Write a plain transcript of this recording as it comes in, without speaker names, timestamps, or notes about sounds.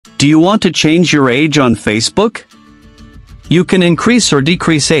Do you want to change your age on Facebook? You can increase or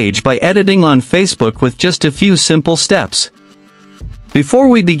decrease age by editing on Facebook with just a few simple steps. Before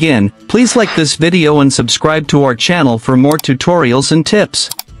we begin, please like this video and subscribe to our channel for more tutorials and tips.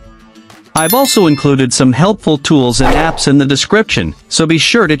 I've also included some helpful tools and apps in the description, so be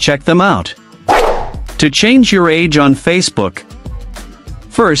sure to check them out. To change your age on Facebook.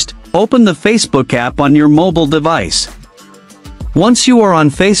 First, open the Facebook app on your mobile device. Once you are on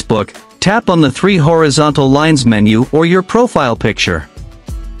Facebook, tap on the 3 horizontal lines menu or your profile picture.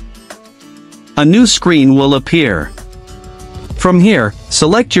 A new screen will appear. From here,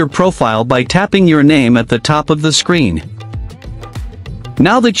 select your profile by tapping your name at the top of the screen.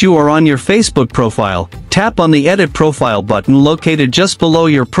 Now that you are on your Facebook profile, tap on the Edit Profile button located just below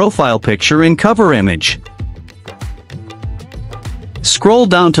your profile picture and cover image. Scroll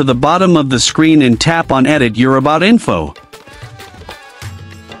down to the bottom of the screen and tap on Edit Your About info.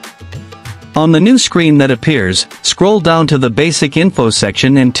 On the new screen that appears, scroll down to the Basic Info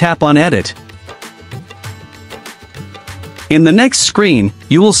section and tap on Edit. In the next screen,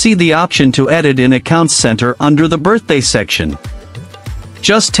 you will see the option to edit in Accounts Center under the Birthday section.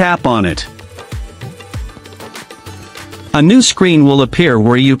 Just tap on it. A new screen will appear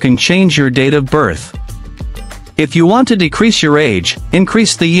where you can change your date of birth. If you want to decrease your age,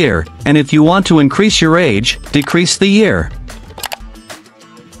 increase the year, and if you want to increase your age, decrease the year.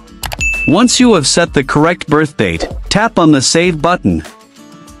 Once you have set the correct birth date, tap on the Save button.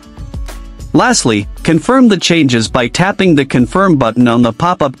 Lastly, confirm the changes by tapping the Confirm button on the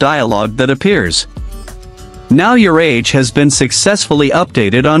pop-up dialog that appears. Now your age has been successfully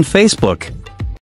updated on Facebook.